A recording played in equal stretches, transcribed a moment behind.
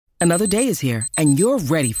Another day is here, and you're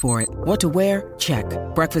ready for it. What to wear? Check.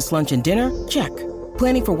 Breakfast, lunch, and dinner? Check.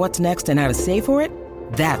 Planning for what's next and how to save for it?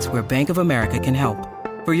 That's where Bank of America can help.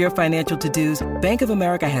 For your financial to-dos, Bank of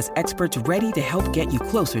America has experts ready to help get you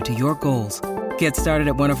closer to your goals. Get started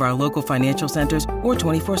at one of our local financial centers or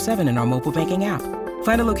 24/7 in our mobile banking app.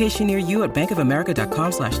 Find a location near you at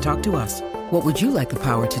bankofamerica.com/talktous. What would you like the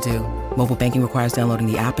power to do? Mobile banking requires downloading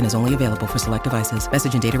the app and is only available for select devices.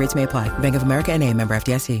 Message and data rates may apply. Bank of America N.A., member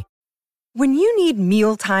FDIC. When you need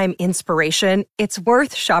mealtime inspiration, it's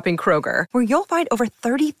worth shopping Kroger, where you'll find over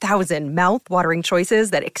 30,000 mouth-watering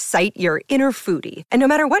choices that excite your inner foodie. And no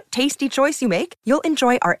matter what tasty choice you make, you'll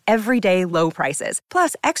enjoy our everyday low prices,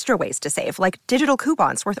 plus extra ways to save, like digital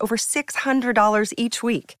coupons worth over $600 each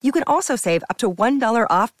week. You can also save up to $1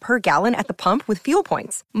 off per gallon at the pump with fuel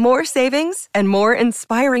points. More savings and more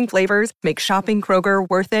inspiring flavors make shopping Kroger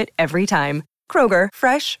worth it every time. Kroger,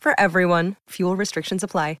 fresh for everyone. Fuel restrictions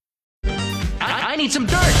apply. I need some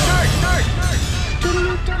dirt.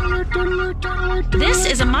 This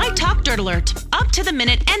is a My Talk Dirt Alert.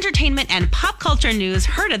 Up-to-the-minute entertainment and pop culture news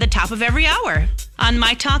heard at the top of every hour on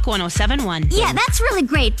My Talk 107.1. Yeah, that's really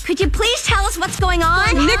great. Could you please tell us what's going on?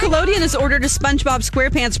 Nickelodeon has ordered a SpongeBob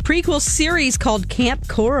SquarePants prequel series called Camp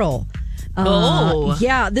Coral.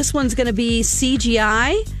 Yeah, this one's going to be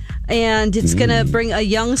CGI. And it's going to bring a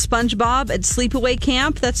young SpongeBob at Sleepaway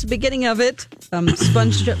Camp. That's the beginning of it.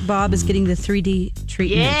 SpongeBob is getting the 3D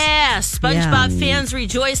treatment. Yeah, SpongeBob fans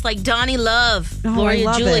rejoice like Donnie Love,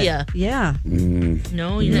 Gloria Julia. It. Yeah.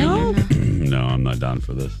 No, you're not. No, I'm not down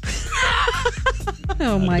for this.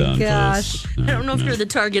 Oh my gosh. I don't know if you're the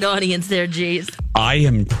target audience there, Jace. I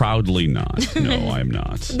am proudly not. No, I'm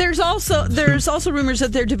not. There's also rumors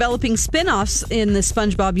that they're developing spin-offs in the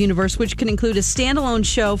SpongeBob universe, which can include a standalone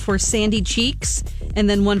show for Sandy Cheeks and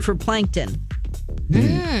then one for Plankton.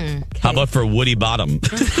 Okay. How about for Woody Bottom? Woody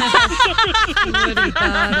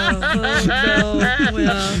Bottom. Oh, no.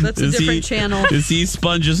 Well, that's a different channel. Is he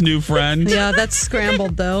Sponge's new friend? Yeah, that's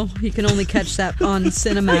scrambled, though. You can only catch that on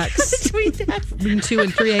Cinemax between 2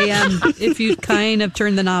 and 3 a.m. if you kind of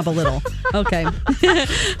turn the knob a little. Okay.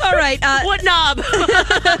 All right. What knob?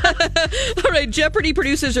 All right. Jeopardy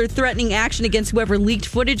producers are threatening action against whoever leaked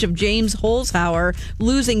footage of James Holzhauer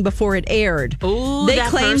losing before it aired. Ooh, they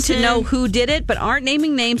claim to know who did it, but aren't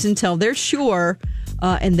naming names until they're sure,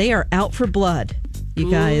 and they are out for blood, you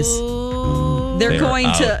guys. They're going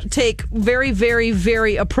to take very, very,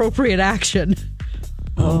 very appropriate action.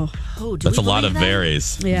 That's a lot of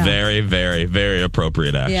varies. Yeah. Very, very, very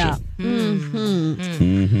appropriate action. Yeah.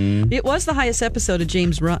 It was the highest episode of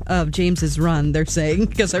James's run, they're saying,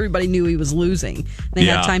 because everybody knew he was losing. They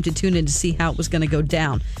had time to tune in to see how it was going to go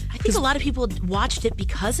down. I think a lot of people watched it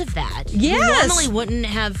because of that. Yes. Who normally wouldn't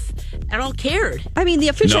have at all cared. I mean, the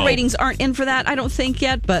official ratings aren't in for that, I don't think,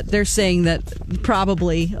 yet, but they're saying that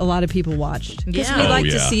probably a lot of people watched. Because we like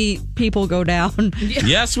to see people go down.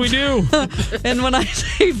 Yes, we do. And when I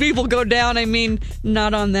say people go down, I mean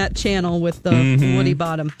not on that channel with the Woody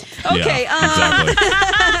Bottom. Okay, exactly.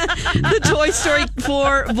 The Toy Story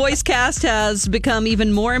 4 voice cast has become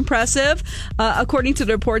even more impressive. According to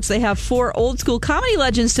the reports, they have 4 old school comedy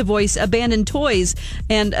legends to voice abandoned toys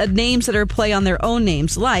and names that are play on their own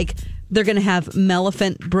names. Like, they're going to have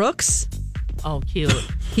Melephant Brooks. Oh, cute.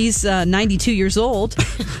 He's 92 years old.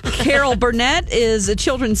 Carol Burnett is a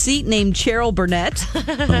children's seat named Cheryl Burnett.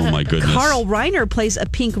 Oh, my goodness. Carl Reiner plays a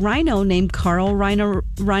pink rhino named Carl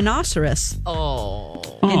Rhinoceros. Oh.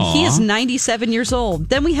 And he is 97 years old.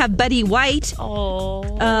 Then we have Betty White.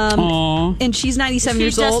 And she's 97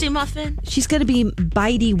 years old. Dusty Muffin? She's going to be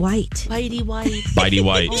Bitey White. Bitey White. Bitey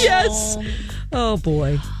White. Yes. Oh,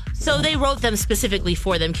 boy. So they wrote them specifically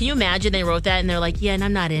for them. Can you imagine they wrote that and they're like, yeah, and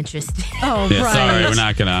I'm not interested. Oh, yeah, right. Sorry, we're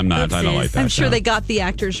not going to. I don't like that. I'm sure they got the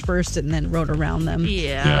actors first and then wrote around them.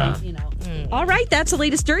 Yeah. You know. All right, that's the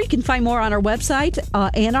latest dirt. You can find more on our website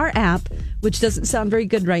and our app, which doesn't sound very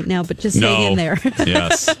good right now, but just hang in there.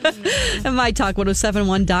 Yes. And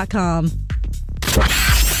MyTalk1071.com.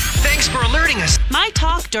 Thanks for alerting us. My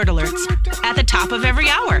Talk Dirt Alerts at the top of every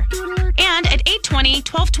hour and at 8:20,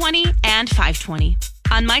 12:20, and 5:20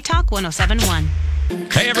 on My Talk 107.1.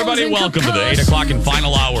 Hey, everybody, welcome to the 8 o'clock and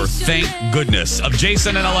final hour, thank goodness, of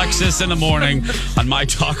Jason and Alexis in the morning on My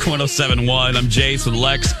Talk 107.1. I'm Jace with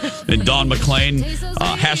Lex and Dawn McClain.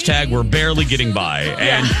 Hashtag we're barely getting by.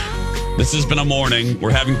 And this has been a morning.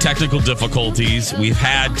 We're having technical difficulties. We've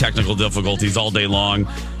had technical difficulties all day long,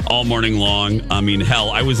 all morning long. I mean,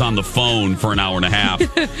 hell, I was on the phone for an hour and a half.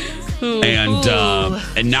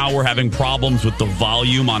 And now we're having problems with the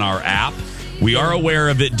volume on our app. We are aware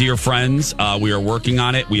of it, dear friends. We are working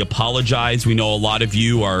on it. We apologize. We know a lot of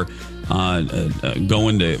you are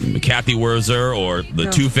going to Kathy Werzer or the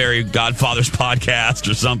Two Fairy Godfathers podcast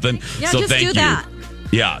or something. Yeah, so just thank do you. that.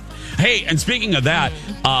 Yeah. Hey, and speaking of that,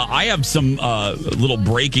 I have some little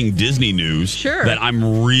breaking Disney news Sure. that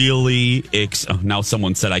I'm really now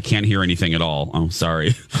someone said I can't hear anything at all. Oh,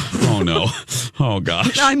 sorry. Oh, no. Oh,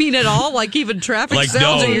 gosh. I mean, at all? Like even traffic Like,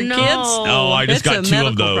 sounds no. of your No. kids? Oh, I just got It's a 2 of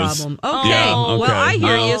medical those. problem. Okay. Yeah, okay. Well, I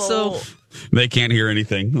hear you, Oh. so... They can't hear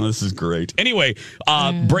anything. Oh, this is great. Anyway,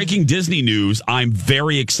 breaking Disney news. I'm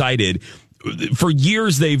very excited. For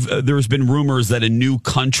years, there's been rumors that a new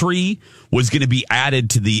country was going to be added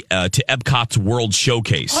to the to Epcot's World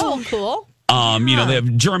Showcase. Oh, cool. You know, they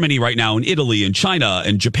have Germany right now, and Italy, and China,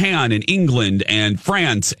 and Japan, and England, and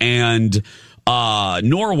France, and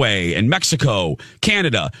Norway, and Mexico,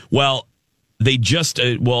 Canada. Well, they just,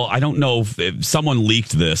 I don't know if someone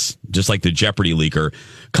leaked this, just like the Jeopardy leaker.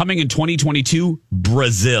 Coming in 2022,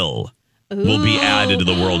 Brazil will be added to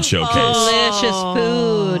the World Showcase. Delicious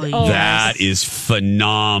food. Oh, That is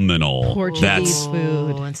phenomenal. Portuguese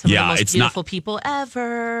food. And some of Yeah, the most it's not- beautiful people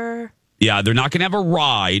ever. Yeah, they're not going to have a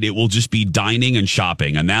ride. It will just be dining and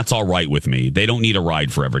shopping, and that's all right with me. They don't need a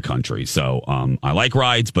ride for every country. So I like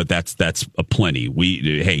rides, but that's a plenty.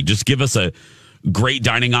 Hey, just give us a great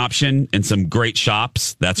dining option and some great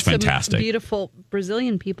shops. That's fantastic. Some beautiful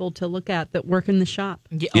Brazilian people to look at that work in the shop.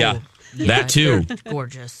 Yeah, that too.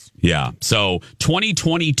 Gorgeous. Yeah. So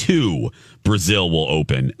 2022, Brazil will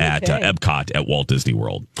open at Epcot at Walt Disney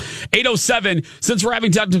World. 8:07, since we're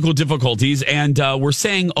having technical difficulties and we're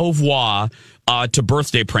saying au revoir to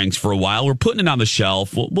birthday pranks for a while, we're putting it on the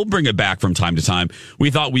shelf. We'll bring it back from time to time. We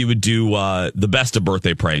thought we would do the best of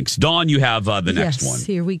birthday pranks. Dawn, you have the next one.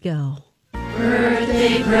 Here we go.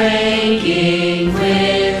 Birthday pranking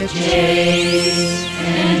with Jay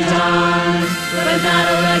and Dawn, but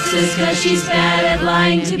not Alexis because she's bad at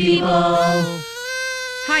lying to people.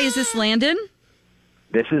 Hi, is this Landon?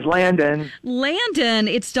 This is Landon. Landon,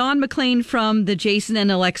 it's Dawn McClain from the Jason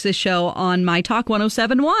and Alexis show on My Talk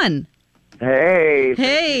 1071. Hey.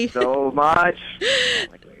 Hey. Thank you so much.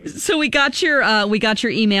 So we got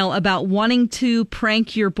your email about wanting to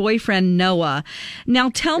prank your boyfriend Noah. Now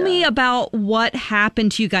tell me about what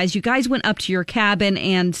happened to you guys. You guys went up to your cabin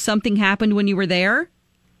and something happened when you were there?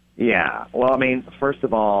 Yeah. Well, I mean, first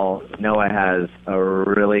of all, Noah has a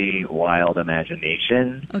really wild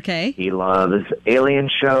imagination. Okay. He loves alien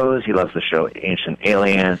shows. He loves the show Ancient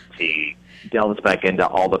Aliens. He delves back into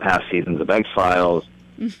all the past seasons of X-Files.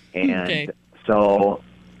 And so,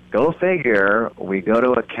 go figure, we go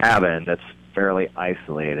to a cabin that's fairly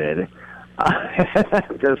isolated.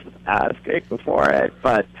 Just asking for it.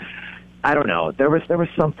 But I don't know. There was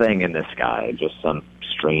something in the sky, just some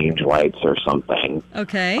strange lights or something.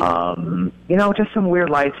 Okay. You know, just some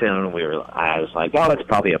weird lights, and I was like, oh, it's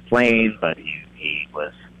probably a plane, but he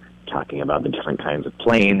was talking about the different kinds of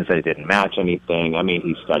planes that didn't match anything. I mean,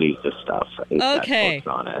 he studies this stuff. He's got books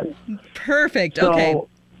on it. Perfect. So, okay.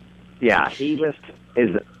 Yeah, he just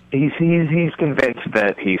is. He's convinced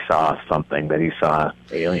that he saw something, that he saw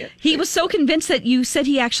aliens. He was so convinced that you said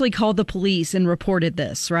he actually called the police and reported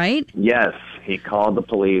this, right? Yes, he called the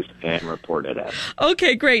police and reported it.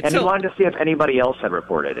 Okay, great. And he wanted to see if anybody else had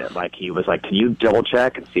reported it. Like, he was like, can you double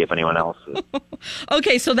check and see if anyone else is?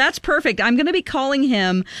 Okay, so that's perfect. I'm going to be calling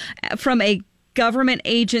him from a government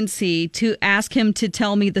agency to ask him to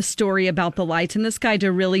tell me the story about the lights in the sky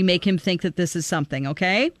to really make him think that this is something,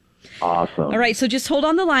 okay? Awesome. All right, so just hold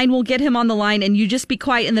on the line. We'll get him on the line, and you just be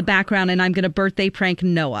quiet in the background, and I'm going to birthday prank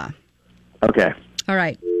Noah. Okay. All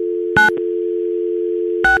right.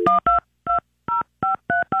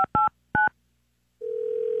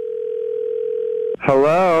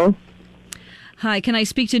 Hello? Hi, can I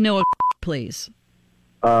speak to Noah, please?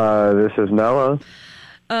 This is Noah.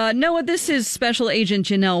 Noah, this is Special Agent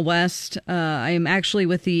Janelle West. I am actually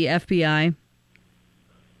with the FBI.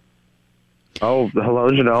 Oh, hello,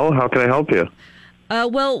 Janelle. How can I help you?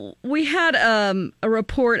 Well, we had a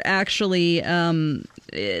report, actually,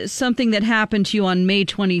 something that happened to you on May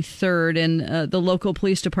 23rd, and the local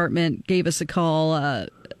police department gave us a call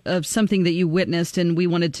of something that you witnessed, and we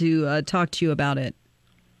wanted to talk to you about it.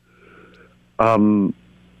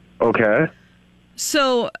 Okay.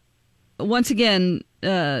 So, once again,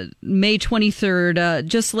 May 23rd,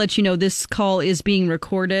 just to let you know, this call is being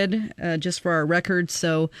recorded just for our records.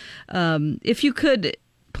 So if you could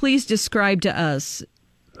please describe to us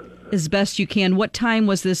as best you can, what time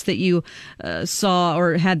was this that you saw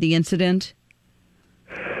or had the incident?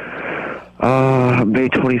 May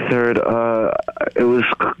 23rd. It was,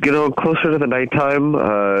 closer to the nighttime,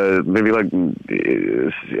 maybe like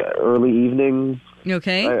early evening.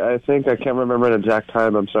 Okay. I think. I can't remember an exact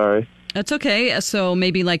time. I'm sorry. That's okay. So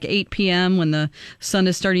maybe like 8 p.m. when the sun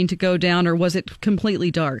is starting to go down, or was it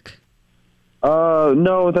completely dark?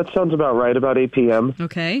 No, that sounds about right, about 8 p.m.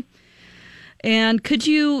 Okay. And could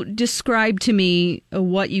you describe to me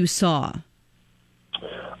what you saw?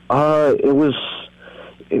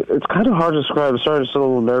 It's kind of hard to describe. Sorry, I'm just a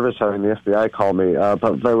little nervous having the FBI call me.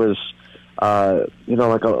 But there was,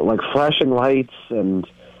 like flashing lights, and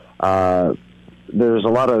there's a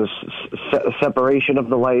lot of separation of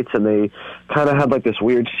the lights, and they kind of had like this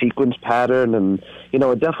weird sequence pattern, and it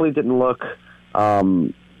definitely didn't look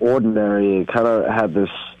ordinary. It kind of had this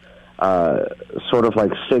sort of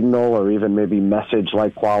like signal or even maybe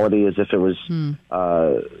message-like quality, as if it was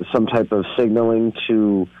some type of signaling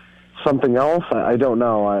to something else. I don't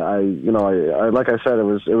know. I like I said, it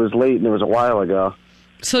was late and it was a while ago.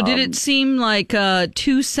 So did it seem like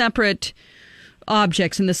two separate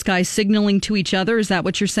objects in the sky signaling to each other? Is that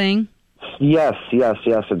what you're saying? Yes,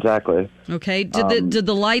 exactly. Okay. Did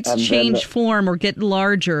the lights change form or get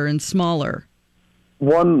larger and smaller?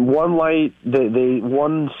 One light,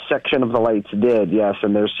 one section of the lights did, yes,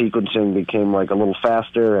 and their sequencing became like a little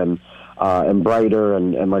faster and brighter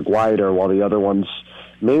and like wider, while the other ones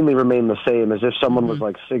mainly remained the same, as if someone was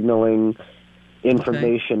like signaling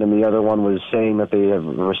information, and the other one was saying that they have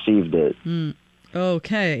received it.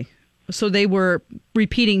 Okay, so they were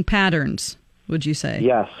repeating patterns, would you say?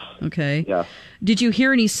 Yes. Okay. Yes. Did you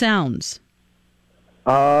hear any sounds?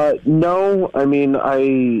 No. I mean,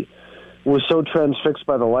 I was so transfixed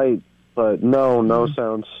by the light, but no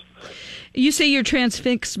sounds. You say you're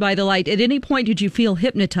transfixed by the light. At any point did you feel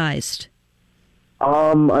hypnotized?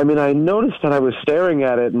 I mean, I noticed that I was staring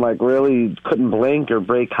at it and like really couldn't blink or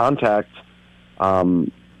break contact.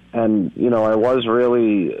 And I was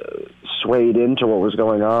really swayed into what was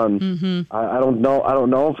going on. Mm-hmm. I don't know. I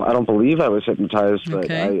don't believe I was hypnotized,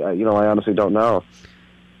 but I honestly don't know.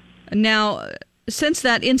 Now, since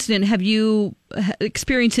that incident, have you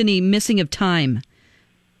experienced any missing of time?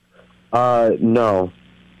 No.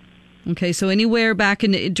 Okay, so anywhere back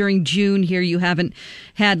during June here, you haven't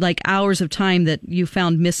had like hours of time that you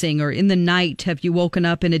found missing, or in the night, have you woken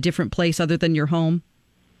up in a different place other than your home?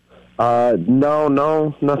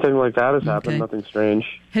 No, nothing like that has happened. Nothing strange.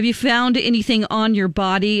 Have you found anything on your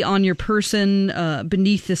body, on your person,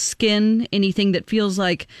 beneath the skin? Anything that feels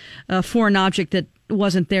like a foreign object that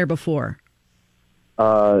wasn't there before?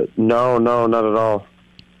 No, not at all.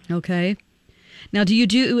 Okay. Now, do you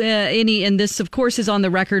do any, and this, of course, is on the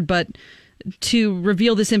record, but to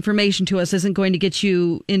reveal this information to us isn't going to get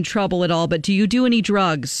you in trouble at all, but do you do any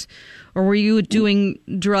drugs? Or were you doing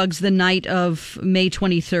drugs the night of May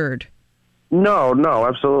 23rd? No,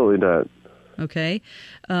 absolutely not. Okay.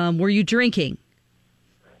 Were you drinking?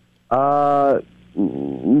 No.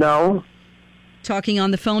 Talking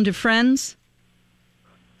on the phone to friends?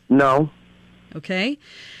 No. Okay.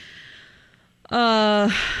 All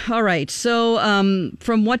right. So,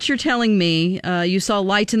 from what you're telling me, you saw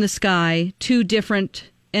lights in the sky, two different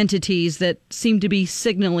entities that seem to be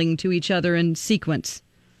signaling to each other in sequence.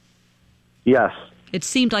 Yes. It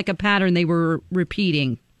seemed like a pattern they were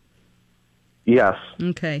repeating. Yes.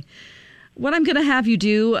 Okay. What I'm going to have you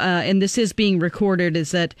do, and this is being recorded,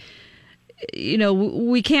 is that,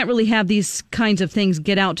 we can't really have these kinds of things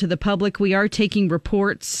get out to the public. We are taking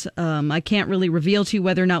reports. I can't really reveal to you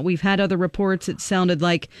whether or not we've had other reports. It sounded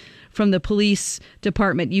like from the police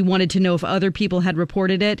department you wanted to know if other people had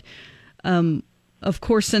reported it. Of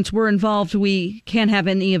course, since we're involved, we can't have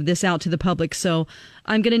any of this out to the public. So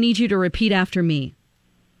I'm going to need you to repeat after me.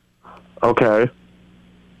 Okay.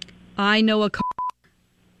 I know a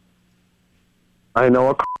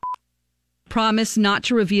Promise not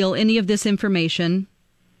to reveal any of this information.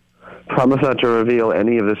 Promise not to reveal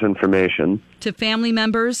any of this information. To family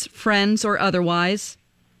members, friends, or otherwise.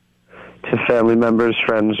 To family members,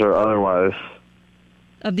 friends, or otherwise.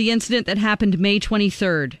 Of the incident that happened May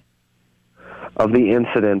 23rd. Of the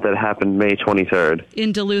incident that happened May 23rd.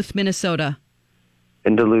 In Duluth, Minnesota.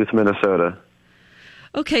 In Duluth, Minnesota.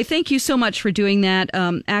 Okay, thank you so much for doing that.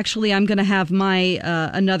 Actually, I'm going to have my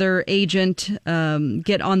another agent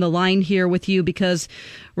get on the line here with you, because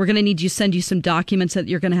we're going to need to send you some documents that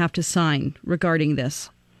you're going to have to sign regarding this.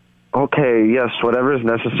 Okay, yes, whatever is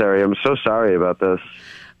necessary. I'm so sorry about this.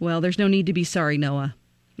 Well, there's no need to be sorry, Noah.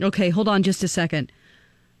 Okay, hold on just a second.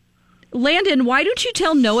 Landon, why don't you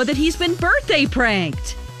tell Noah that he's been birthday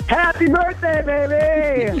pranked? Happy birthday,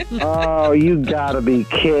 baby! Oh, you gotta be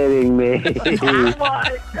kidding me. Oh,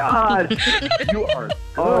 my God. You are good.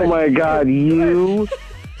 Oh, my God. You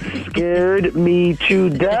scared me to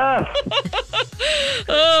death.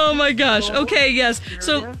 Oh, my gosh. Okay, yes.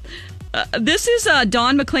 So This is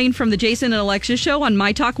Dawn McClain from the Jason and Alexis Show on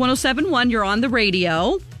My Talk 107.1. You're on the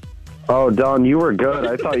radio. Oh, Dawn, you were good.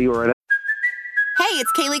 I thought you were an... Hey,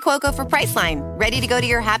 it's Kaylee Cuoco for Priceline. Ready to go to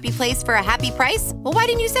your happy place for a happy price? Well, why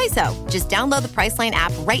didn't you say so? Just download the Priceline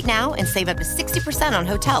app right now and save up to 60% on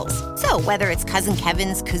hotels. So whether it's Cousin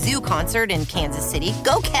Kevin's Kazoo Concert in Kansas City,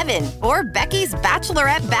 go Kevin, or Becky's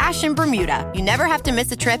Bachelorette Bash in Bermuda, you never have to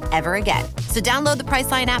miss a trip ever again. So download the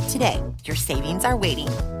Priceline app today. Your savings are waiting.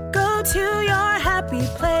 Go to your happy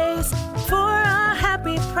place for a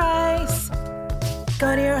happy price.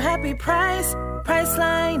 Go to your happy price,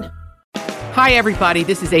 Priceline. Hi, everybody.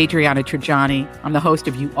 This is Adriana Trajani. I'm the host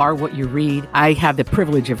of You Are What You Read. I have the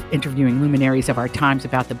privilege of interviewing luminaries of our times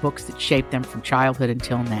about the books that shaped them from childhood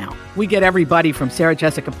until now. We get everybody from Sarah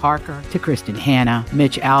Jessica Parker to Kristen Hanna,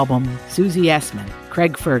 Mitch Albom, Susie Essman,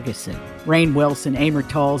 Craig Ferguson, Rainn Wilson, Amor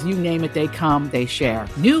Tolls, you name it, they come, they share.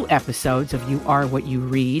 New episodes of You Are What You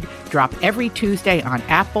Read drop every Tuesday on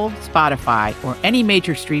Apple, Spotify, or any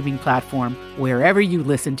major streaming platform wherever you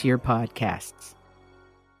listen to your podcasts.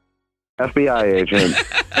 FBI agent.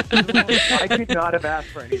 I could not have asked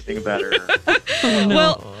for anything better.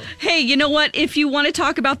 Well, hey, you know what? If you want to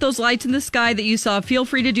talk about those lights in the sky that you saw, feel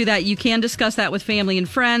free to do that. You can discuss that with family and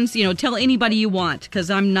friends. You know, tell anybody you want,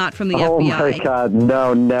 because I'm not from the FBI. Oh, my God.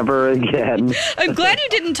 No, never again. I'm glad you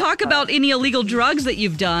didn't talk about any illegal drugs that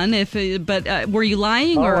you've done. But were you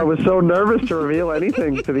lying? Oh, or? I was so nervous to reveal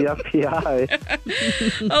anything to the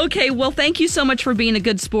FBI. Okay, well, thank you so much for being a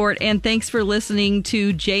good sport, and thanks for listening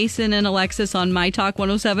to Jason and Alexis on My Talk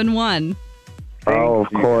 107.1. Oh,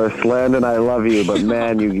 of course. Landon, I love you, but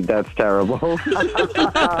man, that's terrible.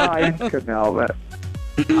 I couldn't help it.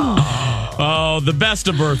 Oh, the best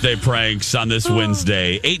of birthday pranks on this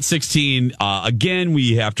Wednesday, 8:16. Again,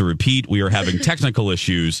 we have to repeat, we are having technical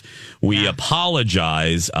issues. We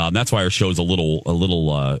apologize. That's why our show's a little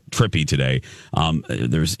trippy today.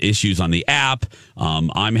 There's issues on the app.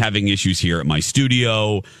 I'm having issues here at my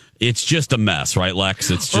studio. It's just a mess, right,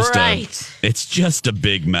 Lex? It's just a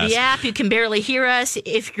big mess. The app, you can barely hear us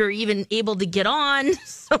if you're even able to get on.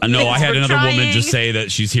 So I know I had another woman just say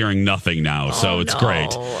that she's hearing nothing now, so it's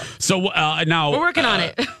great. So now we're working on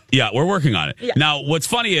it. Yeah, we're working on it. Yeah. Now, what's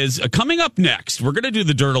funny is coming up next, we're going to do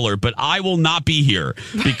the Dirt Alert, but I will not be here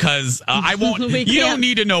because I won't. You don't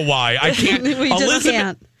need to know why. I can't. We just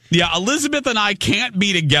can't. Yeah, Elizabeth and I can't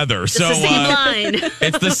be together. It's the same line.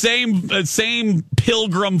 It's the same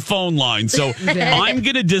Pilgrim phone line. So I'm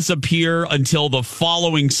going to disappear until the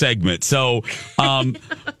following segment. So,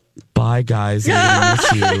 bye, guys. I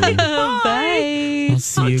miss you. Bye. I'll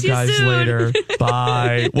see you guys later.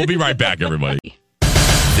 Bye. We'll be right back, everybody.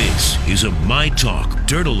 This is a My Talk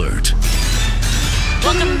Dirt Alert.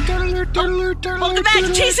 Welcome back.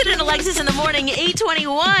 Jason and Alexis in the morning,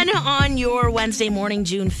 8:21 on your Wednesday morning,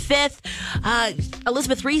 June 5th.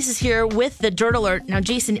 Elizabeth Reese is here with the Dirt Alert. Now,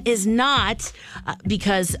 Jason is not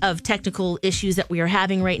because of technical issues that we are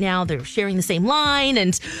having right now. They're sharing the same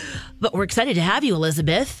line, but we're excited to have you,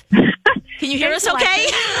 Elizabeth. Can you hear us okay?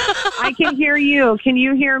 I can hear you. Can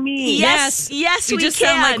you hear me? Yes, we you just can.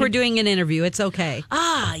 sound like we're doing an interview. It's okay.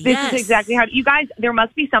 This is exactly how. You guys, there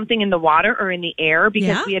must be something in the water or in the air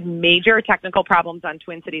because we had major technical problems on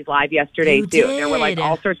Twin Cities Live yesterday, too. There were like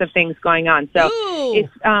all sorts of things going on. So if,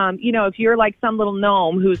 if you're like some little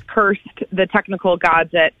gnome who's cursed the technical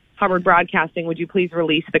gods at Hubbard Broadcasting, would you please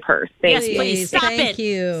release the curse? Yes, please. Stop Thank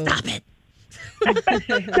you. Stop it.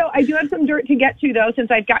 So I do have some dirt to get to, though, since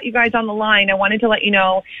I've got you guys on the line. I wanted to let you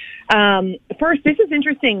know, first, this is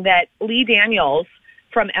interesting that Lee Daniels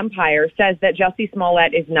from Empire says that Jussie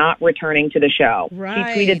Smollett is not returning to the show.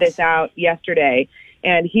 Right. He tweeted this out yesterday,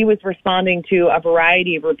 and he was responding to a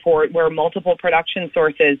Variety report where multiple production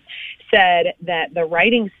sources said that the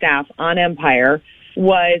writing staff on Empire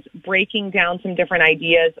was breaking down some different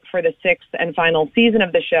ideas for the 6th and final season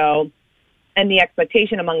of the show. And the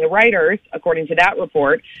expectation among the writers, according to that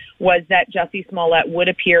report, was that Jussie Smollett would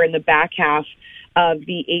appear in the back half of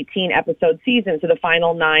the 18-episode season, so the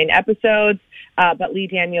final 9 episodes. But Lee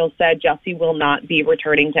Daniels said Jussie will not be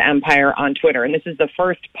returning to Empire on Twitter. And this is the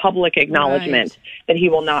first public acknowledgement that he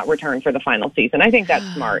will not return for the final season. I think that's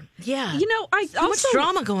smart. Yeah. You know, so much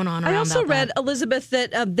drama going on around I also read, that. Elizabeth,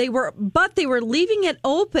 that they were leaving it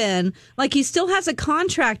open, like he still has a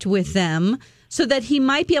contract with them, so that he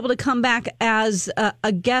might be able to come back as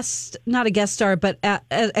a guest, not a guest star, but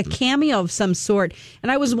a cameo of some sort. And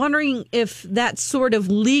I was wondering if that sort of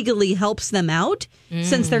legally helps them out,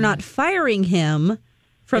 since they're not firing him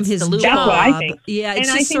from his job. That's what I think. Yeah, it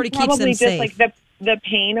just sort of keeps them just safe. Like the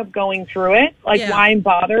pain of going through it, why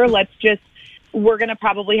bother? Let's just we're going to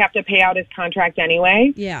probably have to pay out his contract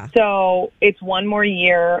anyway. Yeah. So it's one more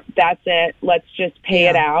year. That's it. Let's just pay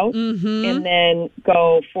it out and then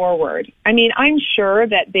go forward. I mean, I'm sure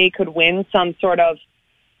that they could win some sort of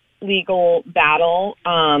legal battle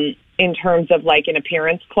in terms of like an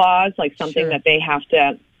appearance clause, like something that they have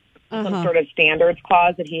to, some sort of standards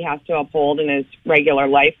clause that he has to uphold in his regular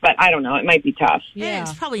life. But I don't know. It might be tough. Yeah.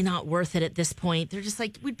 It's probably not worth it at this point. They're just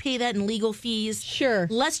like, we'd pay that in legal fees. Sure.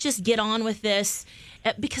 Let's just get on with this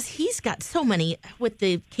because he's got so many with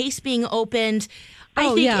the case being opened.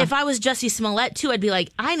 I think if I was Jussie Smollett too, I'd be like,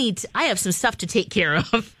 I have some stuff to take care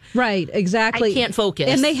of. Right, exactly. I can't focus.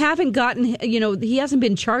 And they haven't gotten, he hasn't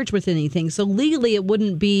been charged with anything. So legally it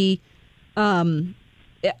wouldn't be,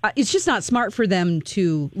 it's just not smart for them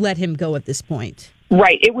to let him go at this point.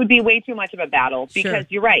 Right. It would be way too much of a battle because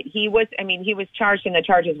you're right. He was charged and the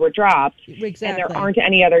charges were dropped. Exactly. And there aren't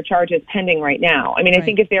any other charges pending right now. I mean, I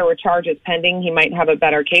think if there were charges pending, he might have a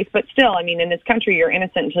better case. But still, I mean, in this country, you're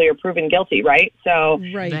innocent until you're proven guilty, right? So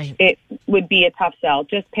it would be a tough sell.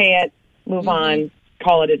 Just pay it, move on,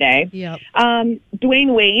 call it a day. Yep.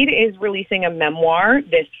 Dwayne Wade is releasing a memoir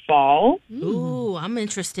this fall. Ooh, I'm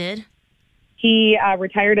interested. He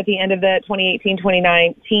retired at the end of the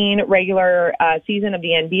 2018-2019 regular season of the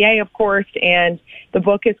NBA, of course, and the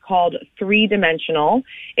book is called 3-Dimensional.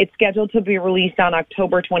 It's scheduled to be released on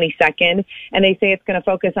October 22nd, and they say it's going to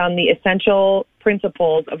focus on the essential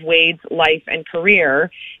principles of Wade's life and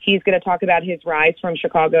career. He's going to talk about his rise from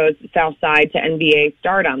Chicago's South Side to NBA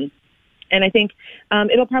stardom. And I think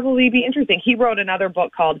it'll probably be interesting. He wrote another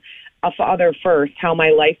book called A Father First, How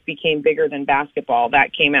My Life Became Bigger Than Basketball.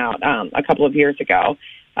 That came out a couple of years ago.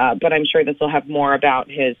 But I'm sure this will have more about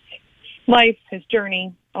his life, his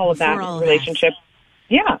journey, all of that, his relationship.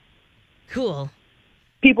 Yeah. Cool.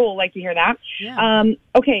 People will like to hear that. Yeah.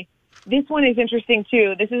 Okay. This one is interesting,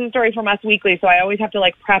 too. This is a story from Us Weekly, so I always have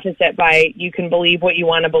to, preface it by you can believe what you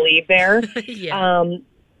want to believe there.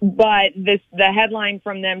 But the headline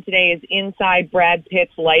from them today is Inside Brad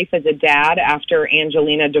Pitt's Life as a Dad After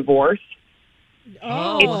Angelina Divorce.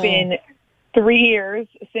 Oh. It's been 3 years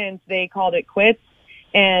since they called it quits,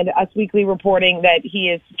 and Us Weekly reporting that he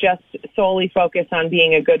is just solely focused on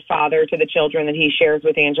being a good father to the children that he shares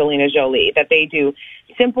with Angelina Jolie, that they do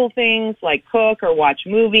simple things like cook or watch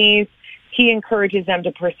movies. He encourages them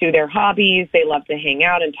to pursue their hobbies. They love to hang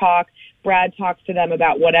out and talk. Brad talks to them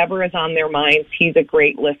about whatever is on their minds. He's a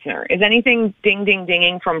great listener. Is anything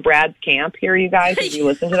dinging from Brad's camp here, you guys? Did you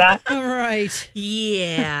listen to that? All right.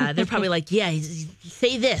 Yeah. They're probably like, yeah,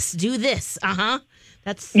 say this, do this.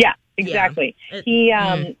 That's exactly.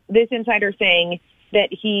 Yeah. He, this insider saying that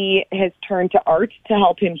he has turned to art to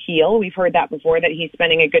help him heal. We've heard that before, that he's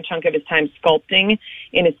spending a good chunk of his time sculpting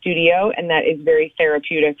in a studio, and that is very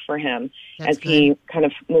therapeutic for him he kind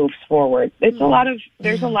of moves forward. There's a lot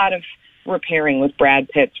of repairing with Brad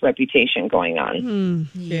Pitt's reputation going on.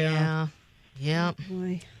 Yeah.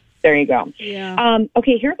 Boy. There you go. Yeah.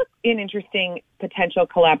 Okay, here's an interesting potential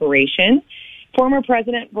collaboration. Former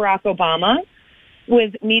President Barack Obama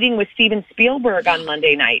was meeting with Steven Spielberg on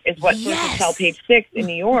Monday night, is what sources tell Page Six in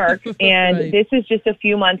New York. And this is just a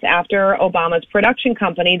few months after Obama's production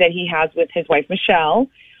company that he has with his wife, Michelle,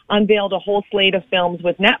 unveiled a whole slate of films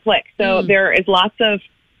with Netflix. So there is lots of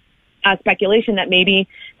speculation that maybe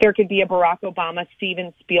there could be a Barack Obama,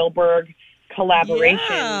 Steven Spielberg collaboration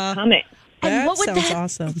coming. That what would sounds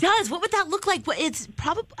awesome. It does. What would that look like? It's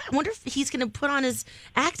probably. I wonder if he's going to put on his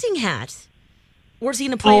acting hat, or is he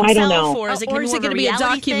going to play himself, I don't know. or is it going to be a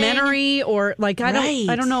documentary, thing? Or I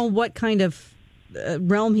don't know what kind of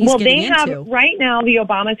realm he's getting into. Well, right now the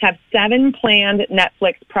Obamas have 7 planned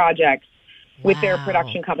Netflix projects with their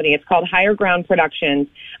production company. It's called Higher Ground Productions.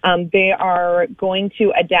 They are going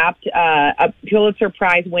to adapt a Pulitzer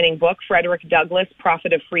Prize-winning book, Frederick Douglass,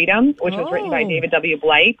 Prophet of Freedom, which was written by David W.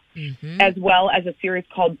 Blight, as well as a series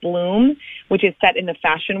called Bloom, which is set in the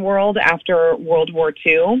fashion world after World War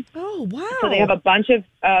II. Oh, wow. So they have a bunch of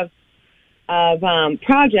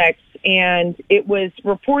projects, and it was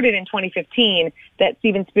reported in 2015 that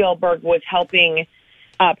Steven Spielberg was helping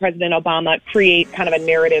President Obama create kind of a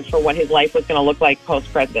narrative for what his life was going to look like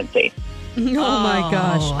post-presidency. Oh, my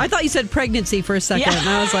gosh. I thought you said pregnancy for a second. And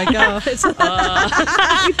I was like, it's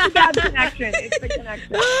it's a bad connection. It's the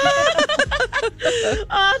connection.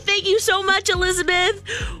 Thank you so much, Elizabeth.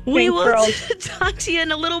 We will talk to you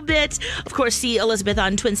in a little bit. Of course, see Elizabeth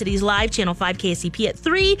on Twin Cities Live, Channel 5 KSCP at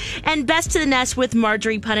 3, and Best to the Nest with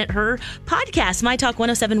Marjorie Punnett, her podcast,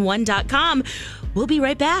 mytalk1071.com. We'll be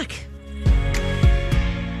right back.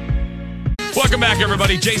 Welcome back,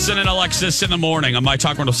 everybody. Jason and Alexis in the morning on My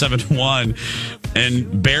Talk 107.1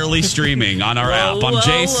 and barely streaming on our app. I'm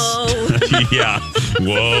Jace. Yeah.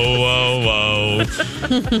 Whoa.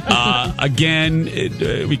 Again,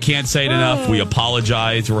 we can't say it enough. We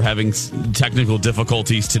apologize. We're having technical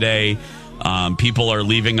difficulties today. People are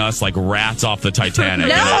leaving us like rats off the Titanic.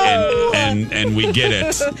 No! And we get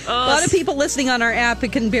it. A lot of people listening on our app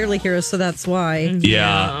can barely hear us, so that's why.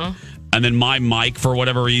 Yeah. And then my mic, for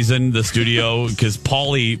whatever reason, the studio, because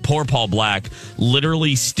poor Paul Black,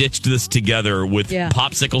 literally stitched this together with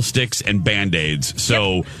popsicle sticks and Band-Aids.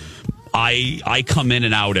 So I come in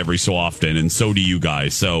and out every so often, and so do you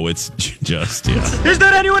guys. So it's just, Is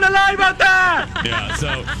there anyone alive out there? Yeah,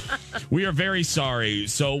 so we are very sorry.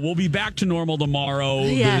 So we'll be back to normal tomorrow.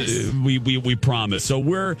 Yes. We promise.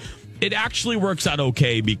 So it actually works out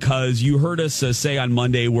okay because you heard us say on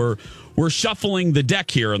Monday we're shuffling the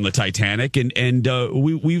deck here on the Titanic, and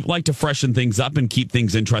we like to freshen things up and keep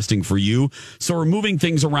things interesting for you. So we're moving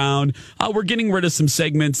things around. We're getting rid of some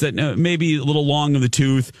segments that may be a little long in the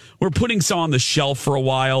tooth. We're putting some on the shelf for a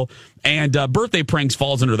while. And birthday pranks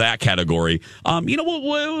falls under that category.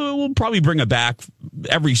 We'll probably bring it back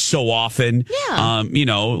every so often. Yeah.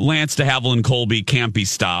 Lance de Havilland Colby can't be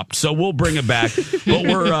stopped, so we'll bring it back. But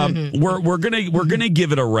we're gonna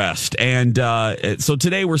give it a rest. And so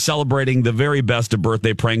today we're celebrating the very best of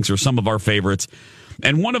birthday pranks, or some of our favorites.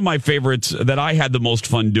 And one of my favorites that I had the most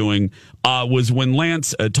fun doing was when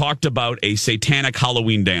Lance talked about a satanic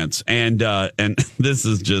Halloween dance. And this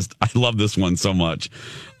is just, I love this one so much.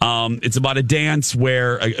 It's about a dance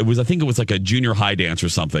where I think it was like a junior high dance or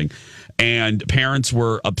something. And parents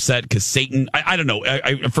were upset because Satan, I don't know,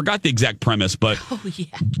 I forgot the exact premise, but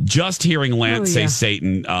just hearing Lance say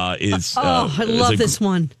Satan is... I love this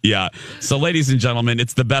one. Yeah. So, ladies and gentlemen,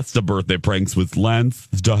 it's the best of birthday pranks with Lance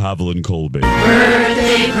de Havilland Colby.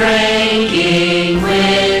 Birthday pranking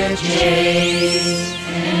with Jace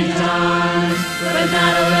and Dawn, but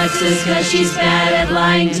not Alexis because she's bad at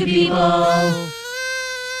lying to people.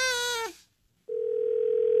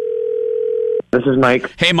 This is Mike.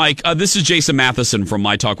 Hey, Mike. This is Jason Matheson from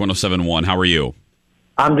My Talk 107.1. How are you?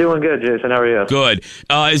 I'm doing good, Jason. How are you? Good.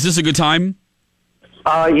 Is this a good time?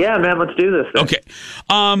 Yeah, man. Let's do this thing. Okay.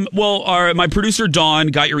 My producer, Dawn,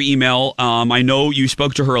 got your email. I know you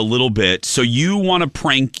spoke to her a little bit. So you want to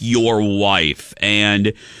prank your wife.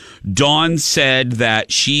 And Dawn said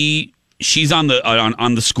that she's on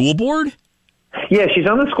the school board? Yeah, she's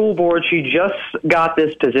on the school board. She just got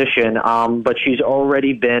this position, but she's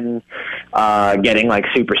already been getting like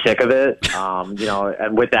super sick of it.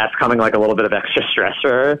 And with that's coming like a little bit of extra stress for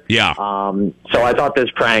her. Yeah. So I thought this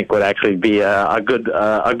prank would actually be a good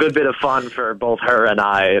bit of fun for both her and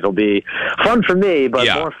I. It'll be fun for me, but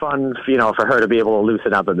more fun, for her to be able to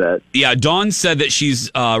loosen up a bit. Yeah, Dawn said that she's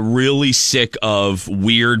really sick of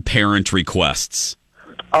weird parent requests.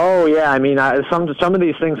 Oh yeah, I mean, some of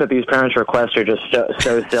these things that these parents request are just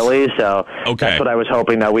so silly. So that's what I was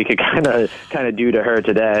hoping that we could kind of do to her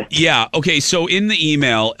today. Yeah. Okay. So in the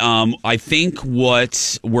email, I think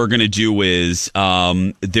what we're gonna do is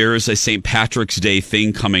there's a St. Patrick's Day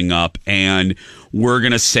thing coming up, and we're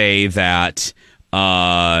gonna say that.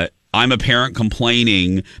 I'm a parent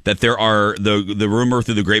complaining that there are the rumor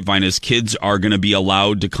through the grapevine is kids are going to be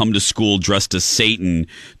allowed to come to school dressed as Satan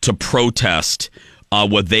to protest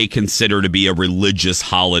what they consider to be a religious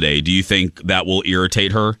holiday. Do you think that will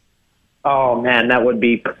irritate her? Oh, man, that would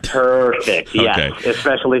be perfect. Yeah, okay.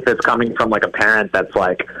 Especially if it's coming from like a parent that's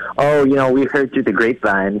like, oh, we heard through the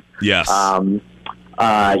grapevine. Yes.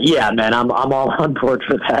 Yeah, man, I'm all on board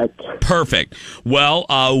for that. Perfect. Well,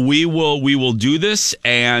 we will do this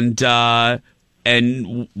and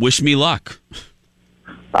wish me luck.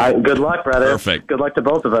 Good luck, brother. Perfect. Good luck to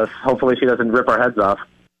both of us. Hopefully she doesn't rip our heads off.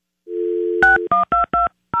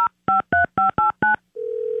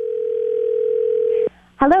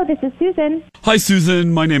 Hello, this is Susan. Hi,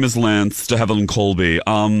 Susan. My name is Lance de Havilland Colby.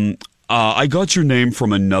 I got your name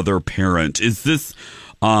from another parent. Is this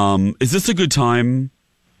a good time?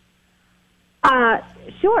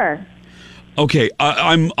 Sure. Okay,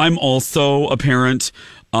 I'm also a parent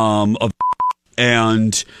of,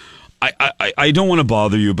 and I don't want to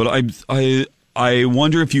bother you, but I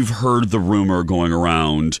wonder if you've heard the rumor going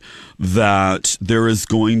around that there is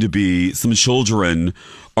going to be some children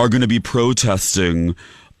are going to be protesting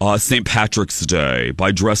St. Patrick's Day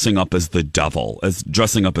by dressing up as the devil,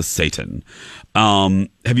 dressing up as Satan. Have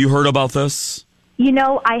you heard about this?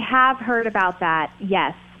 I have heard about that,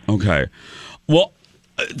 yes. Okay. Well,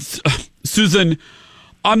 Susan,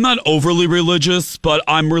 I'm not overly religious, but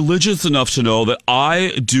I'm religious enough to know that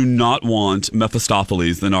I do not want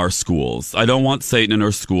Mephistopheles in our schools. I don't want Satan in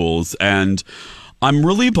our schools, and I'm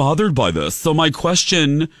really bothered by this. So my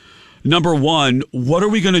question, number one, what are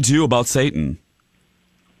we going to do about Satan?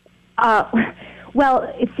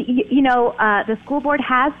 Well, the school board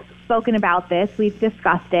has spoken about this. We've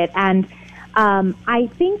discussed it, and I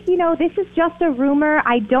think, this is just a rumor.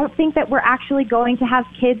 I don't think that we're actually going to have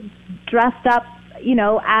kids dressed up,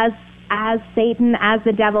 as Satan, as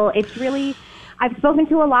the devil. It's really, I've spoken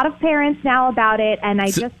to a lot of parents now about it, and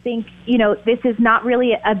I just think, this is not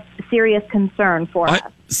really a serious concern for us.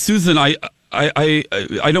 Susan, I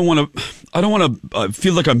don't want to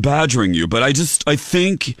feel like I'm badgering you, but I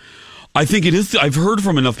think it is. I've heard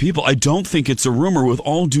from enough people. I don't think it's a rumor, with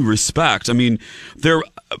all due respect. I mean,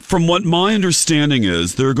 from what my understanding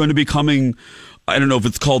is, they're going to be coming, I don't know if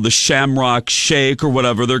it's called the Shamrock Shake or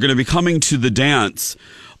whatever. They're going to be coming to the dance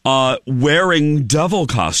wearing devil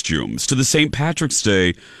costumes to the St. Patrick's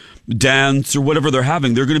Day dance or whatever they're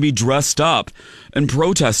having. They're going to be dressed up and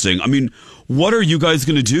protesting. I mean, what are you guys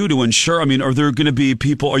going to do to ensure? I mean, are there going to be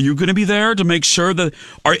people? Are you going to be there to make sure that?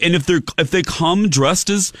 And if they come dressed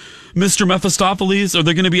as Mr. Mephistopheles, are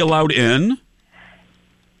they going to be allowed in?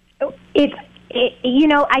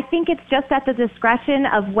 I think it's just at the discretion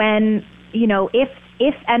of when,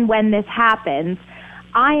 if and when this happens.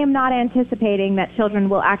 I am not anticipating that children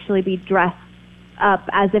will actually be dressed up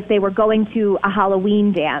as if they were going to a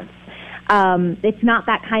Halloween dance. It's not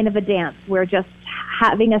that kind of a dance. We're just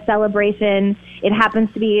having a celebration. It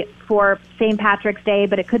happens to be for St. Patrick's Day,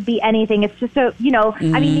 but it could be anything. It's just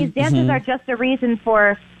these dances are just a reason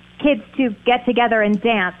for kids to get together and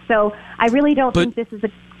dance. So I really don't think this is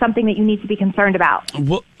something that you need to be concerned about.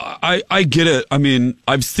 Well, I get it. I mean,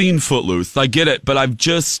 I've seen Footloose. I get it, but I'm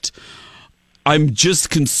just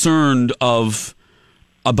concerned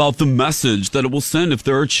about the message that it will send if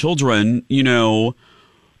there are children,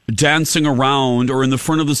 dancing around or in the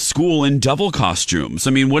front of the school in devil costumes.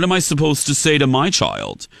 I mean, what am I supposed to say to my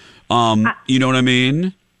child? You know what I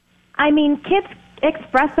mean? I mean, kids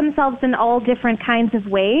express themselves in all different kinds of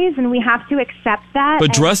ways, and we have to accept that.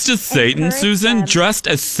 But dressed as Satan, Susan? Dressed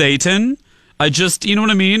as Satan? You know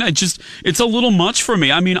what I mean? It's a little much for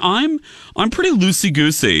me. I mean, I'm pretty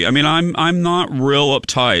loosey-goosey. I mean, I'm not real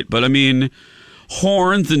uptight, but I mean,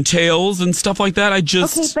 horns and tails and stuff like that. Okay,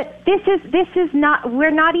 but this is not,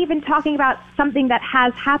 we're not even talking about something that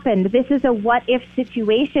has happened. This is a what-if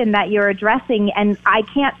situation that you're addressing, and I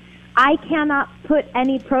cannot put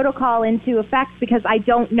any protocol into effect because I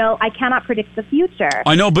don't know. I cannot predict the future.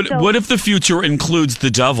 I know, but what if the future includes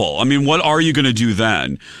the devil? I mean, what are you going to do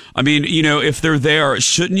then? I mean, if they're there,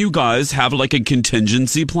 shouldn't you guys have like a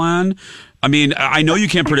contingency plan? I mean, I know you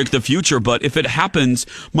can't predict the future, but if it happens,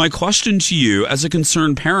 my question to you as a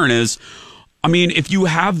concerned parent is, I mean, if you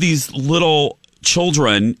have these little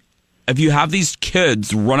children, if you have these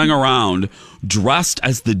kids running around dressed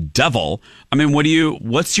as the devil, I mean,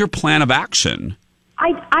 what's your plan of action?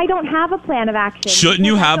 I don't have a plan of action. Shouldn't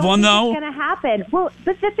you have one, though? It's going to happen. Well,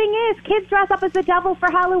 but the thing is, kids dress up as the devil for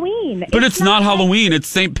Halloween. But it's not Halloween. It's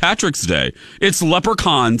St. Patrick's Day. It's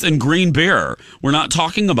leprechauns and green beer. We're not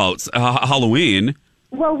talking about Halloween.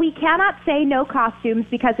 Well, we cannot say no costumes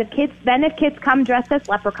because if kids come dressed as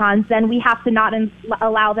leprechauns, then we have to not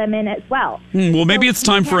allow them in as well. Well, maybe it's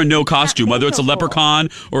time for a no costume, whether it's a leprechaun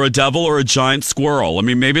or a devil or a giant squirrel. I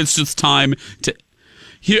mean, maybe it's just time to...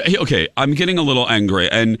 Okay, I'm getting a little angry,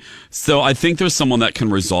 and so I think there's someone that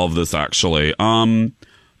can resolve this, actually.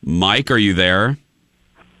 Mike, are you there?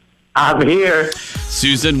 I'm here.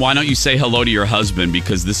 Susan, why don't you say hello to your husband,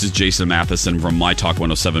 because this is Jason Matheson from My Talk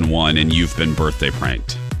 1071, and you've been birthday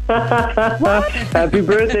pranked. Happy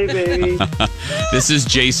birthday, baby. This is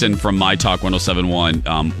Jason from My Talk 1071.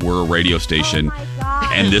 We're a radio station. Oh, my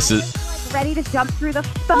God. And this is... ready to jump through the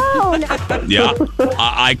phone. Yeah,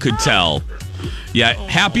 I could tell. Yeah,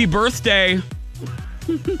 happy birthday.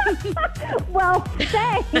 Well,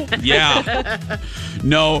 thanks. Yeah.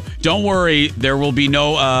 No, don't worry. There will be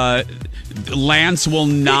no... Lance will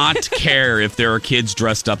not care if there are kids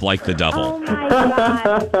dressed up like the devil. Oh, my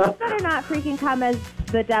God. You better not freaking come as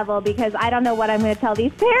the devil because I don't know what I'm going to tell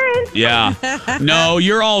these parents. Yeah. No,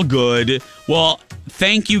 you're all good. Well,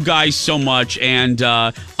 thank you guys so much, and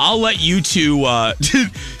I'll let you two...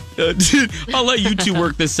 I'll let you two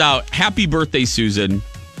work this out. Happy birthday, Susan.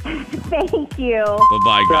 Thank you.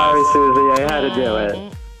 Bye-bye, guys. Sorry, Susie. I had to do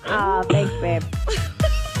it. Oh, thanks, babe.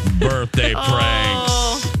 Birthday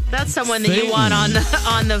pranks. That's someone that you want on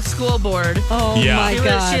the school board. Oh, yeah. My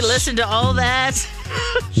gosh. She listened to all that.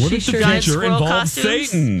 What if the future involves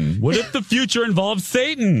Satan? What if the future involves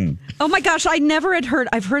Satan? Oh my gosh, I've heard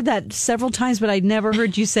that several times, but I'd never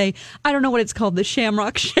heard you say, I don't know what it's called, the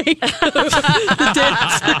Shamrock Shake. The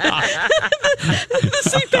dance. The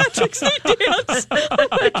St. Patrick's Day dance. Oh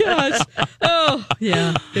my gosh. Oh,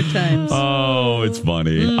 yeah, good times. Oh, it's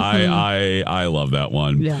funny. Mm-hmm. I love that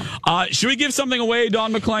one. Yeah. Should we give something away,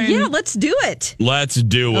 Dawn McClain? Yeah, let's do it. Let's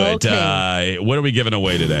do it. Okay. What are we giving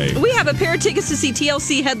away today? We have a pair of tickets to see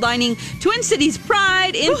TLC headlining Twin Cities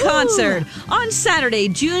Pride in concert on Saturday,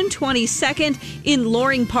 June 22nd in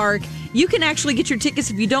Loring Park. You can actually get your tickets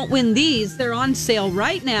if you don't win these. They're on sale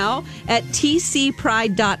right now at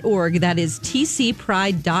tcpride.org. That is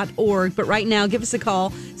tcpride.org. But right now, give us a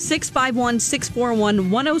call,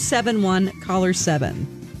 651-641-1071, caller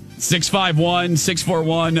 7.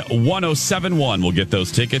 651-641-1071. We'll get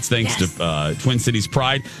those tickets thanks to Twin Cities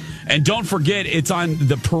Pride. And don't forget, it's on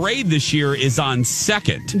the parade this year is on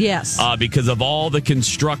 2nd. Yes. Because of all the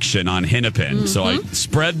construction on Hennepin. Mm-hmm. So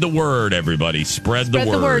spread the word, everybody. Spread the word.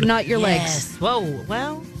 Spread the word, not your legs. Whoa,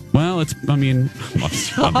 well. Well, I'm just gonna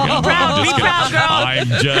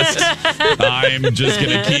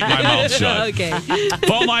keep my mouth shut. Okay.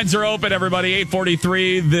 Phone lines are open, everybody.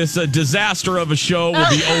 843. This disaster of a show will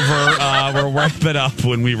be over. We'll wrap it up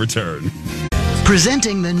when we return.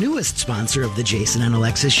 Presenting the newest sponsor of the Jason and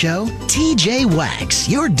Alexis show, TJ Wax,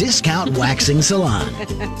 your discount waxing salon.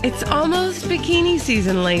 It's almost bikini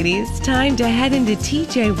season, ladies. Time to head into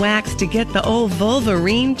TJ Wax to get the old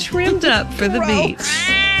Wolverine trimmed up for the beach.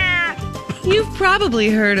 You've probably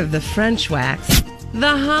heard of the French wax,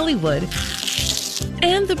 the Hollywood,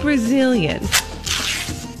 and the Brazilian.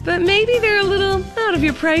 But maybe they're a little out of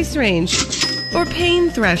your price range or pain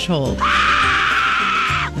threshold.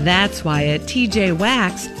 That's why at TJ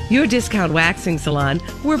Wax, your discount waxing salon,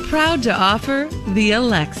 we're proud to offer the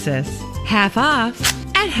Alexis. Half off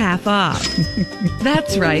at half off.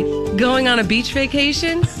 That's right. Going on a beach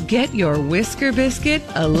vacation? Get your Whisker Biscuit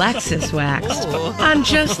Alexis waxed on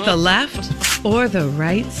just the left or the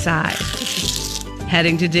right side.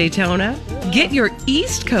 Heading to Daytona? Get your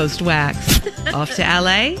East Coast waxed. Off to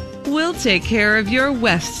LA? We'll take care of your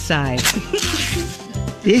west side.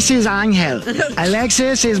 This is Angel.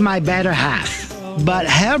 Alexis is my better half, but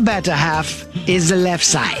her better half is the left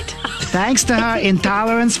side. Thanks to her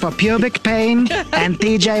intolerance for pubic pain and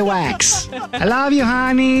TJ Wax. I love you,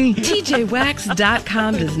 honey.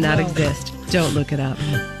 TJWax.com does not exist. Don't look it up.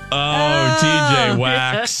 Oh, TJ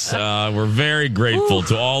Wax. We're very grateful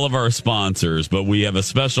to all of our sponsors, but we have a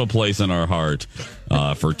special place in our heart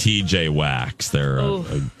for TJ Wax. They're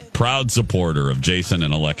a proud supporter of Jason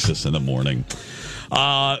and Alexis in the morning.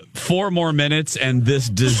 4 more minutes and this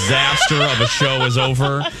disaster of a show is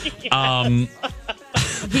over.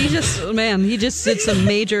 He just did some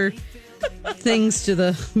major things to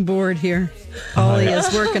the board here. Paulie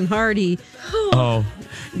is working hard. This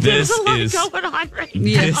There's a lot is going on right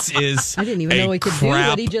now. this is I didn't even know he could do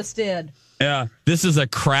what he just did. Yeah, this is a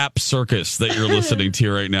crap circus that you're listening to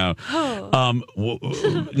right now.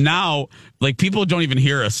 Now, like, people don't even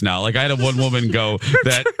hear us now. Like, I had one woman go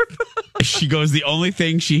that she goes, the only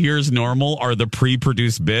thing she hears normal are the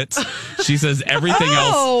pre-produced bits. She says everything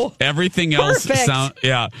else sound.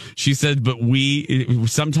 Yeah, she said, but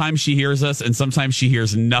sometimes she hears us and sometimes she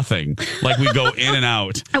hears nothing. Like, we go in and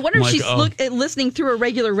out. I wonder if she's listening through a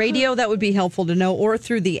regular radio. That would be helpful to know, or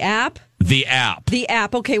through the app. The app.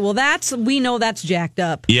 Okay, well, we know that's jacked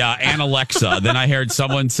up. Yeah, and Alexa. Then I heard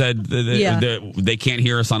someone said they can't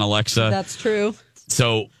hear us on Alexa. That's true.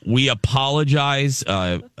 So we apologize.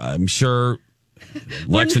 I'm sure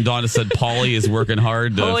Lex and Donna said Paulie is working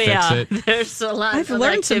hard to fix it. There's a lot I've of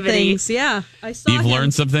learned activity. some things. Yeah, I saw You've him.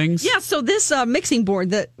 learned some things? Yeah, so this mixing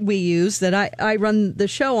board that we use, that I run the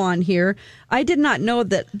show on here, I did not know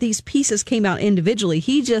that these pieces came out individually.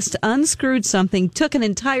 He just unscrewed something, took an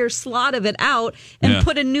entire slot of it out, and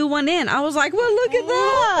put a new one in. I was like, well, look at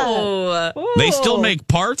that. They still make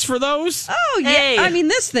parts for those? Oh, yeah. Hey. I mean,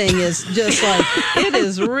 this thing is just like, it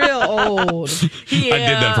is real old. Yeah. I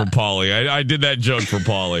did that for Paulie. I did that joke for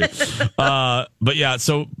Paulie. But yeah,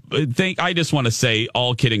 so I just want to say,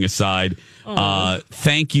 all kidding aside,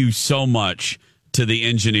 thank you so much to the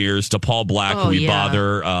engineers, to Paul Black,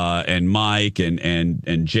 Bother, and Mike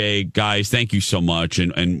and Jay. Guys, thank you so much.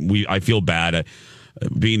 And I feel bad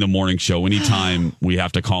being the morning show. Anytime we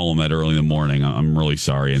have to call them that early in the morning, I'm really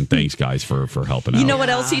sorry. And thanks, guys, for helping out. You know what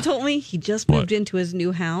else he told me? He just moved into his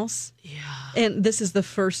new house. Yeah. And this is the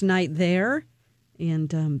first night there. And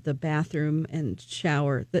the bathroom and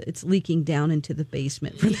shower, it's leaking down into the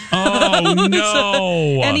basement. Oh,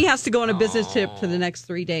 no. And he has to go on a business trip for the next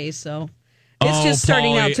 3 days. So It's just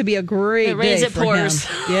starting out to be a great day it for pours.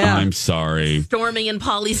 him. Yeah. I'm sorry. Storming in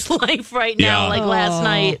Polly's life right now, Yeah. like last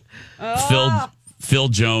night. Phil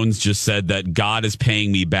Jones just said that God is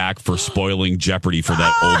paying me back for spoiling Jeopardy for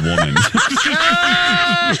that old woman.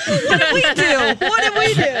 What did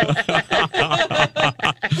we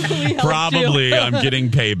do? Probably I'm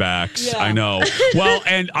getting paybacks. Yeah. I know. Well,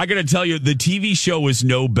 and I got to tell you, the TV show is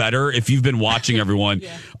no better. If you've been watching, everyone,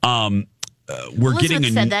 we're getting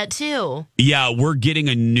Elizabeth said that too. Yeah, we're getting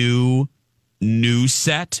a new news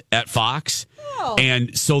set at Fox. Oh.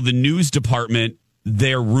 And so the news department,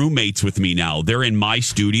 they're roommates with me now. They're in my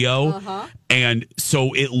studio. And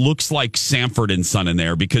so it looks like Sanford and Son in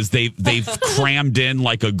there because they've crammed in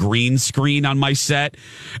like a green screen on my set.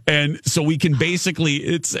 And so we can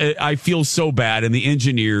basically, I feel so bad. And the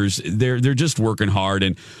engineers, they're just working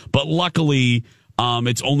hard. But luckily,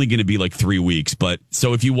 it's only going to be like 3 weeks. But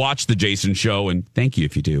so if you watch the Jason show, and thank you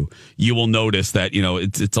if you do, you will notice that,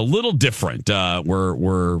 it's a little different.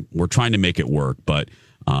 We're trying to make it work, but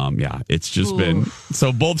it's just been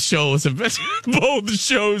so both shows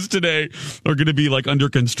today are going to be like under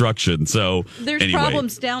construction. So there's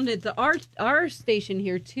problems down at our station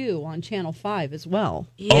here too on Channel 5 as well.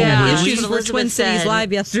 Yeah, issues for Twin Cities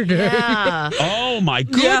Live yesterday. Yeah. Oh my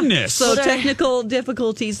goodness! So technical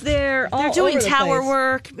difficulties there. They're doing tower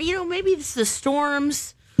work. Maybe it's the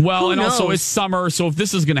storms. Well, Who and knows? also it's summer, so if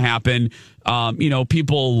this is going to happen,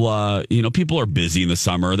 people are busy in the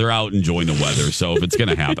summer. They're out enjoying the weather. So if it's going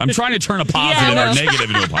to happen, I'm trying to turn a positive or negative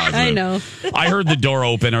into a positive. I know. I heard the door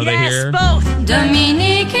open. Are they here? Both.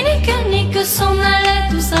 Dominique et Nick s'en allaient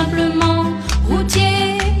tout simplement,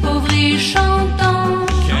 routier, pauvre et chantant.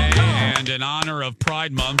 Okay, and in honor of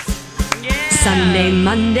Pride Month. Sunday,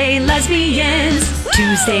 Monday, lesbians.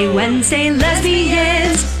 Tuesday, Wednesday,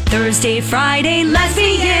 lesbians. Thursday, Friday,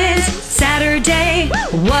 lesbians. Saturday,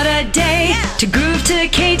 what a day to groove to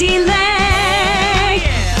Katie Lang.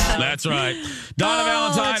 That's right. Donna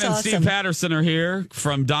Valentine and Steve Patterson are here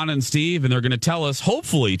from Donna and Steve, and they're going to tell us,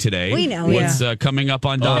 hopefully today, what's coming up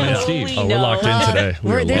on Donna and Steve. We're locked in today.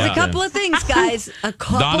 There's a couple of things, guys. A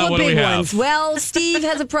couple Donna, of what do we big have? ones. Well, Steve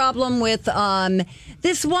has a problem with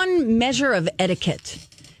this one measure of etiquette.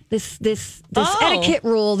 This etiquette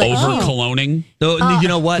rule that Over cologning? You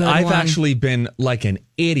know what? good I've one. actually been like an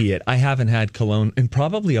idiot. I haven't had cologne in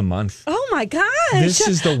probably a month. Oh my gosh! This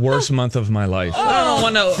is the worst month of my life. I don't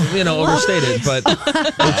want to, overstate it, but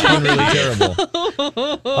it's been really terrible.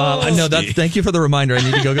 I know that. Thank you for the reminder. I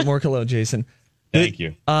need to go get more cologne, Jason. Thank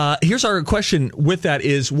you. Here's our question with that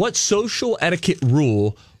is, what social etiquette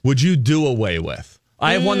rule would you do away with?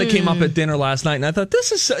 I have one that came up at dinner last night, and I thought,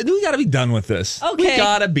 we got to be done with this. Okay. We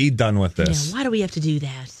got to be done with this. Yeah, why do we have to do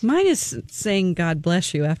that? Mine is saying God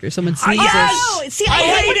bless you after someone sneezes. See, I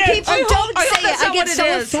hate when people don't say it. I get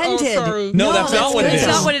so offended. No, that's not what it is.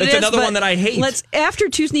 That's not what it is. It's another but one that I hate. After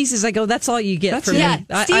 2 sneezes, I go, that's all you get from me.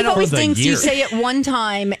 Yeah, Steve always thinks you say it one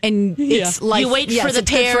time, and it's like... You wait for the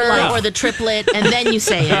pair or the triplet, and then you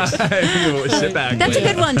say it. Sit back. That's a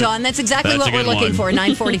good one, Dawn. That's exactly That's a what we're good looking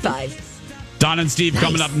one. for, 9:45. Donna and Steve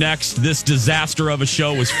coming up next. This disaster of a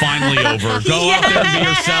show is finally over. Go out there and be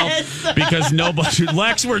yourself because nobody...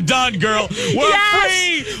 Lex, we're done, girl. We're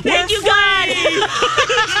free. Thank you, God.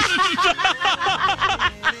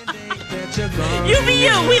 You be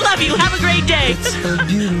you. We love you. Have a great day.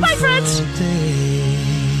 Bye, friends.